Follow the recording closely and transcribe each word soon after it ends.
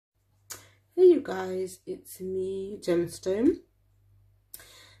Hey you guys, it's me, Gemstone.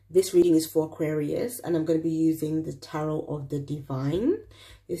 This reading is for Aquarius and I'm going to be using the Tarot of the Divine.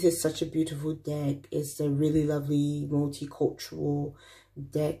 This is such a beautiful deck. It's a really lovely multicultural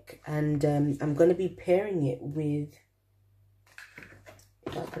deck and I'm going to be pairing it with,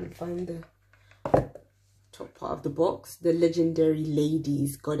 if I can find the top part of the box, the Legendary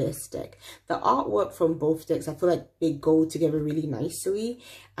Ladies Goddess deck. The artwork from both decks, I feel like they go together really nicely,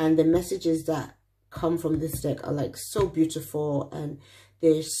 and the messages that come from this deck are like so beautiful and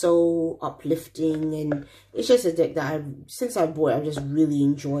they're so uplifting, and it's just a deck that since I bought it, I just really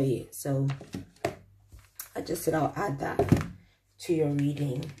enjoy it. So I just said I'll add that to your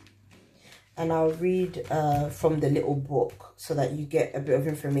reading, and I'll read from the little book so that you get a bit of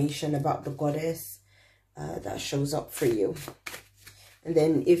information about the goddess that shows up for you. And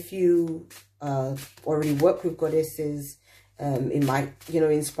then if you already work with goddesses, it might,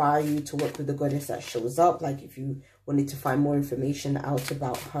 inspire you to work with the goddess that shows up. Like if you wanted to find more information out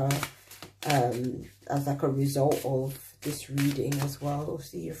about her as like a result of this reading as well,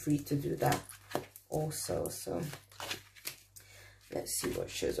 obviously you're free to do that also. So let's see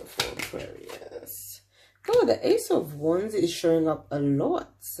what shows up for Aquarius. Oh, the Ace of Wands is showing up a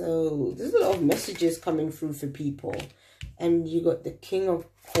lot. So there's a lot of messages coming through for people. And you got the King of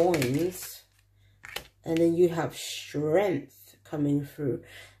Coins. And then you have Strength coming through.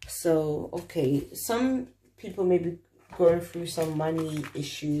 So, okay, some people may be going through some money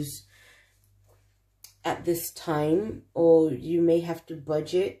issues at this time. Or you may have to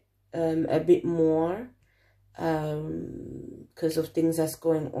budget a bit more because of things that's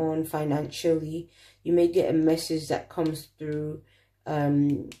going on financially. You may get a message that comes through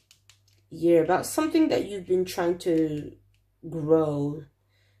about something that you've been trying to grow,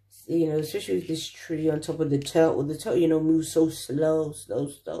 especially with this tree on top of the turtle. The turtle, moves so slow,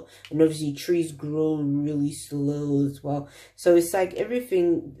 and obviously trees grow really slow as well. So it's like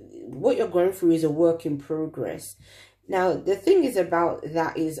everything, what you're going through is a work in progress. Now, the thing is about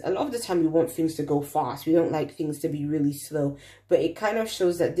that is a lot of the time we want things to go fast. We don't like things to be really slow. But it kind of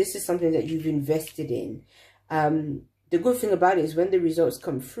shows that this is something that you've invested in. The good thing about it is when the results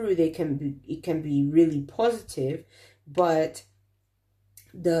come through, it can be really positive. But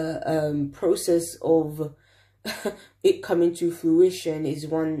the process of it coming to fruition is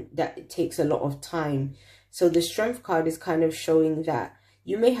one that takes a lot of time. So the Strength card is kind of showing that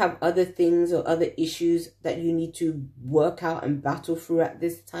you may have other things or other issues that you need to work out and battle through at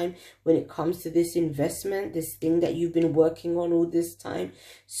this time when it comes to this investment, this thing that you've been working on all this time.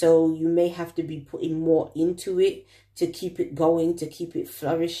 So you may have to be putting more into it to keep it going, to keep it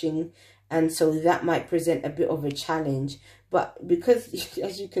flourishing. And so that might present a bit of a challenge. But because,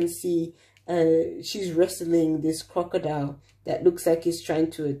 as you can see, she's wrestling this crocodile that looks like it's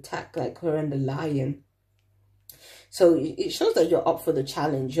trying to attack like her and the lion. So it shows that you're up for the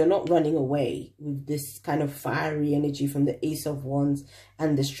challenge. You're not running away with this kind of fiery energy from the Ace of Wands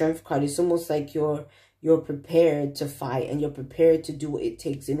and the Strength card. It's almost like you're prepared to fight and you're prepared to do what it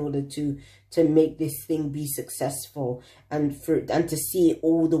takes in order to make this thing be successful and to see it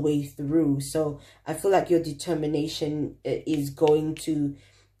all the way through. So I feel like your determination is going to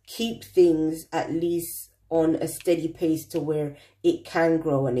keep things at least on a steady pace to where it can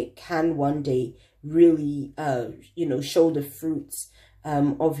grow and it can one day really show the fruits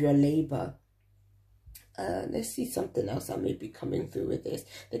of your labor. Let's see something else that may be coming through with this.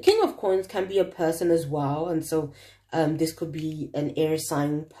 The King of Coins can be a person as well, and so this could be an air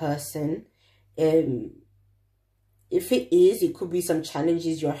sign person. If it is, it could be some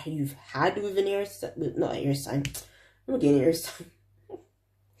challenges you've had with an air sign, not an air sign, not an air sign,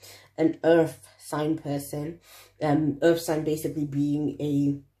 an earth sign person. Earth sign basically being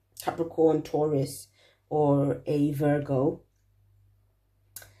a Capricorn, Taurus, or a Virgo.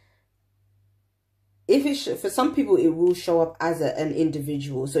 If it for some people, it will show up as an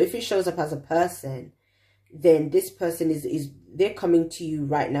individual. So if it shows up as a person, then this person they're coming to you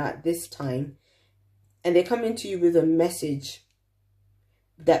right now at this time, and they're coming to you with a message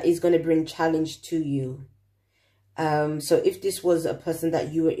that is going to bring challenge to you. So if this was a person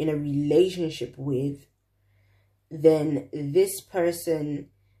that you were in a relationship with, then this person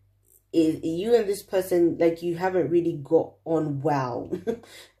you and this person, like, you haven't really got on well.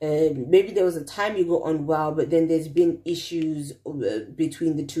 Maybe there was a time you got on well, but then there's been issues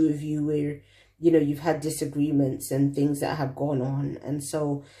between the two of you where, you've had disagreements and things that have gone on. And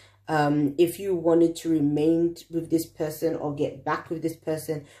so if you wanted to remain with this person or get back with this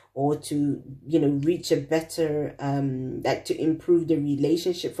person, or to, reach a better, like to improve the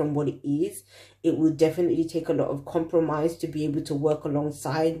relationship from what it is, it will definitely take a lot of compromise to be able to work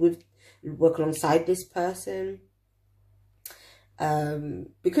alongside with work alongside this person.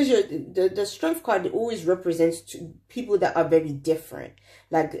 Because the strength card always represents people that are very different.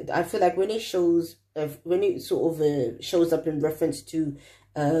 Like, I feel like when it shows, when it sort of shows up in reference to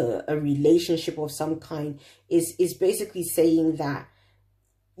a relationship of some kind, is basically saying that,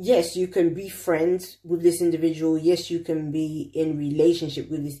 yes, you can be friends with this individual. Yes, you can be in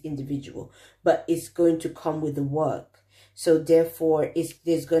relationship with this individual, but it's going to come with the work. So therefore,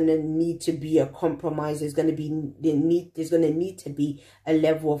 there's going to need to be a compromise. There's going to need to be a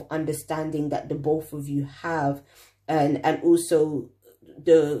level of understanding that the both of you have, and also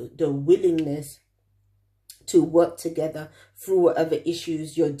the willingness to work together through whatever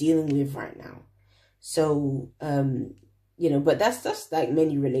issues you're dealing with right now. So you know, but that's like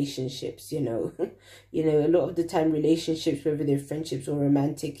many relationships, you know. You know, a lot of the time relationships, whether they're friendships or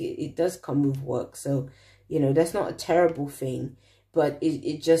romantic, it does come with work. So, you know, that's not a terrible thing, but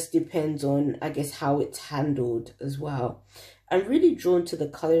it just depends on, I guess, how it's handled as well. I'm really drawn to the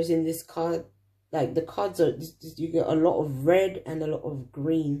colors in this card. Like, the cards are, you get a lot of red and a lot of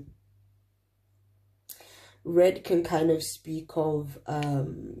green. Red can kind of speak of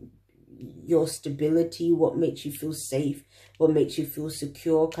your stability, what makes you feel safe, what makes you feel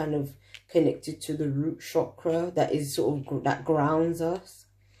secure, kind of connected to the root chakra, that is sort of, that grounds us.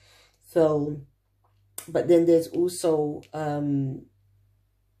 So, but then there's also the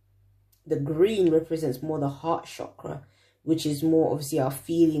green represents more the heart chakra, which is more obviously our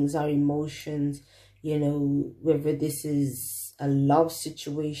feelings, our emotions, you know, whether this is a love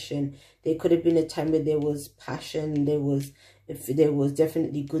situation. There could have been a time where there was passion, there was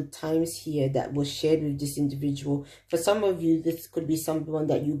definitely good times here that was shared with this individual. For some of you, this could be someone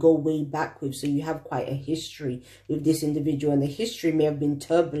that you go way back with, so you have quite a history with this individual, and the history may have been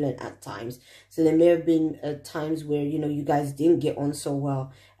turbulent at times. So there may have been times where, you know, you guys didn't get on so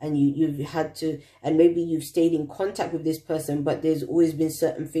well, and you've had to, and maybe you've stayed in contact with this person, but there's always been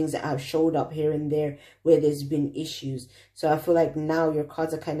certain things that have showed up here and there where there's been issues. So I feel like now your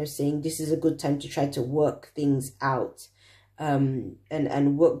cards are kind of saying this is a good time to try to work things out.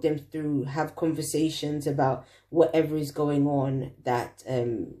 And work them through, have conversations about whatever is going on that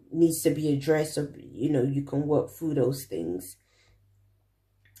needs to be addressed, so, you know, you can work through those things.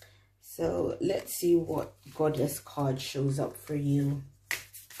 So let's see what Goddess card shows up for you,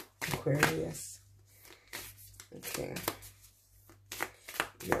 Aquarius. Okay.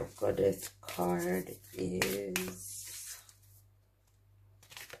 Your Goddess card is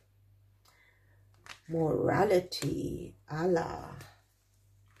Morality. Allah.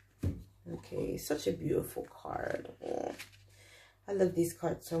 Okay, such a beautiful card. Oh, I love these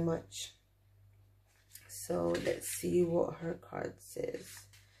cards so much. So let's see what her card says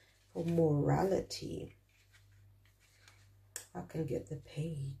for morality. I can get the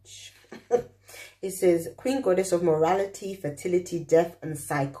page. It says, Queen Goddess of Morality, Fertility, Death, and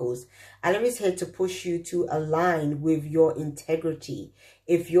Cycles. Allah is here to push you to align with your integrity.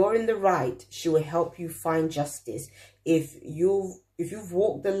 If you're in the right, she will help you find justice. If you've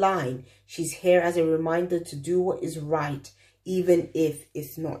walked the line, she's here as a reminder to do what is right, even if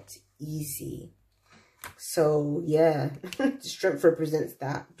it's not easy. So yeah, strength represents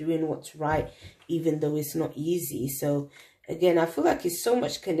that, doing what's right, even though it's not easy. So again, I feel like it's so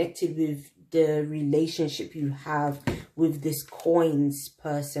much connected with the relationship you have with this coins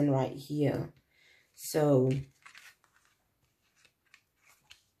person right here. So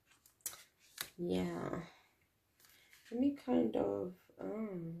yeah, let me kind of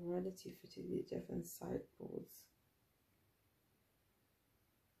relative to the different cycles.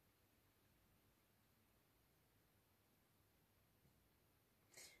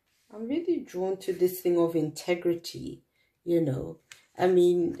 I'm really drawn to this thing of integrity, you know. I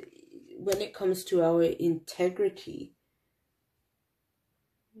mean, when it comes to our integrity,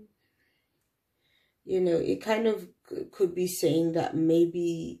 you know, it kind of could be saying that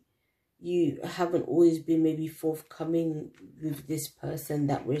maybe you haven't always been maybe forthcoming with this person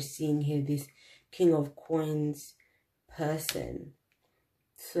that we're seeing here, this King of Coins person.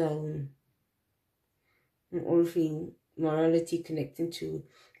 So, obviously, morality connecting to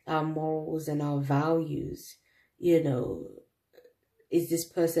our morals and our values, you know. Is this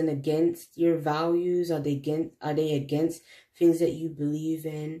person against your values? Are they against things that you believe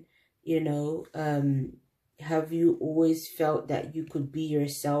in? You know, have you always felt that you could be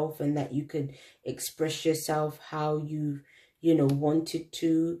yourself and that you could express yourself how you know, wanted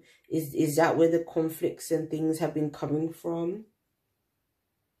to? Is that where the conflicts and things have been coming from?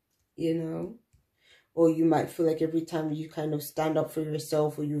 You know, or you might feel like every time you kind of stand up for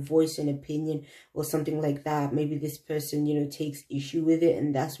yourself or you voice an opinion or something like that, maybe this person, you know, takes issue with it,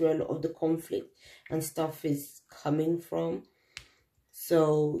 and that's where a lot of the conflict and stuff is coming from.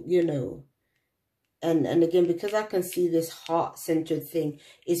 So, you know, and again, because I can see this heart-centered thing,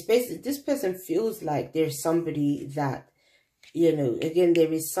 it's basically this person feels like there's somebody that, you know, again,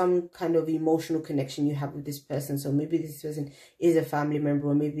 there is some kind of emotional connection you have with this person. So maybe this person is a family member,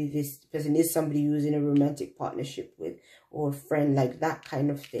 or maybe this person is somebody who's in a romantic partnership with, or a friend, like that kind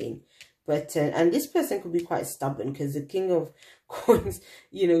of thing. But and this person could be quite stubborn, because the King of Coins,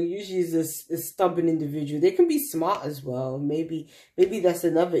 you know, usually is a stubborn individual. They can be smart as well. Maybe that's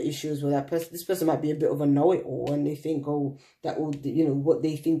another issue as well. This person might be a bit of a know-it-all, and they think, oh, that will, you know, what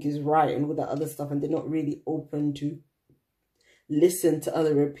they think is right and all that other stuff, and they're not really open to listen to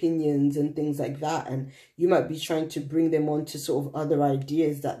other opinions and things like that. And you might be trying to bring them on to sort of other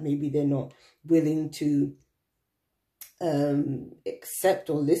ideas that maybe they're not willing to accept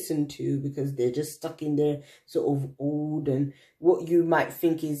or listen to, because they're just stuck in their sort of old, and what you might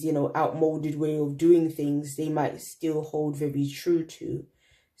think is, you know, outmoded way of doing things, they might still hold very true to.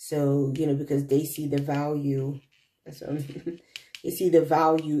 So, you know, because they see the value, they see the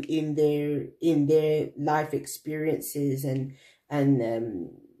value in their life experiences, and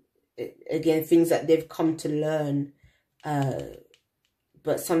again, things that they've come to learn,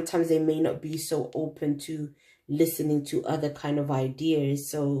 but sometimes they may not be so open to listening to other kind of ideas.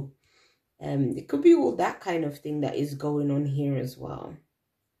 So it could be all that kind of thing that is going on here as well.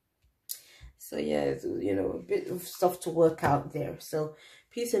 So yeah, it's, you know, a bit of stuff to work out there. So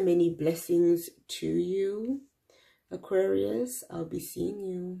peace and many blessings to you, Aquarius. I'll be seeing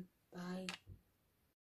you. Bye.